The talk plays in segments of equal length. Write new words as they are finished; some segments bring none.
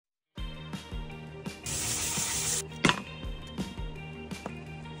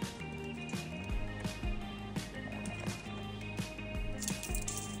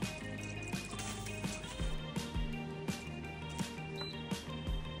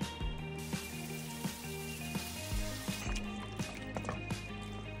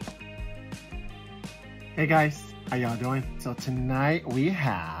Hey guys, how y'all doing? So tonight we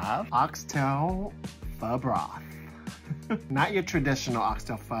have oxtail pho broth. Not your traditional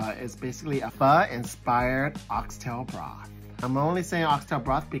oxtail pho, it's basically a pho inspired oxtail broth. I'm only saying oxtail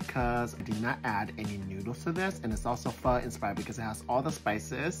broth because I did not add any noodles to this, and it's also pho inspired because it has all the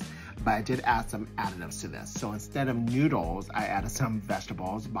spices, but I did add some additives to this. So instead of noodles, I added some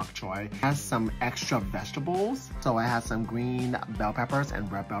vegetables, bok choy. It has some extra vegetables. So I had some green bell peppers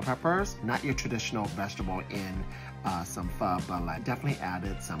and red bell peppers. Not your traditional vegetable in some pho, but I definitely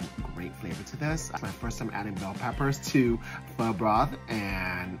added some great flavor to this. It's my first time adding bell peppers to pho broth,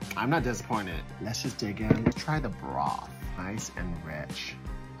 and I'm not disappointed. Let's just dig in. Let's try the broth. Nice and rich.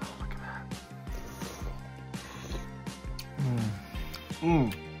 Oh, look at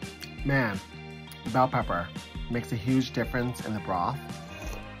that. Man, bell pepper makes a huge difference in the broth.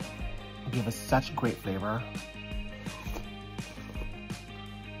 Give us such great flavor.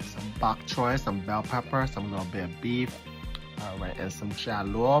 Some bok choy, some bell pepper, some little bit of beef. All right, and some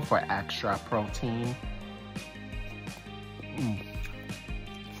jalou for extra protein.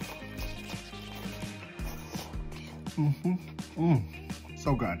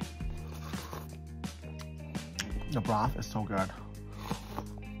 So good. The broth is so good.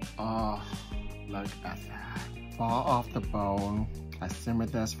 Oh, look at that. Fall off the bone. I simmered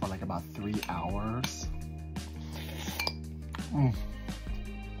this for like about 3 hours.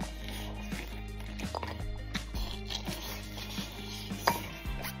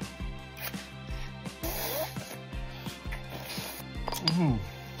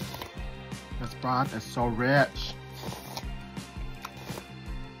 This broth is so rich.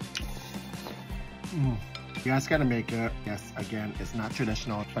 You guys gotta make it. Yes, again, it's not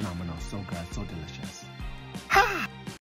traditional, phenomenal, so good, so delicious.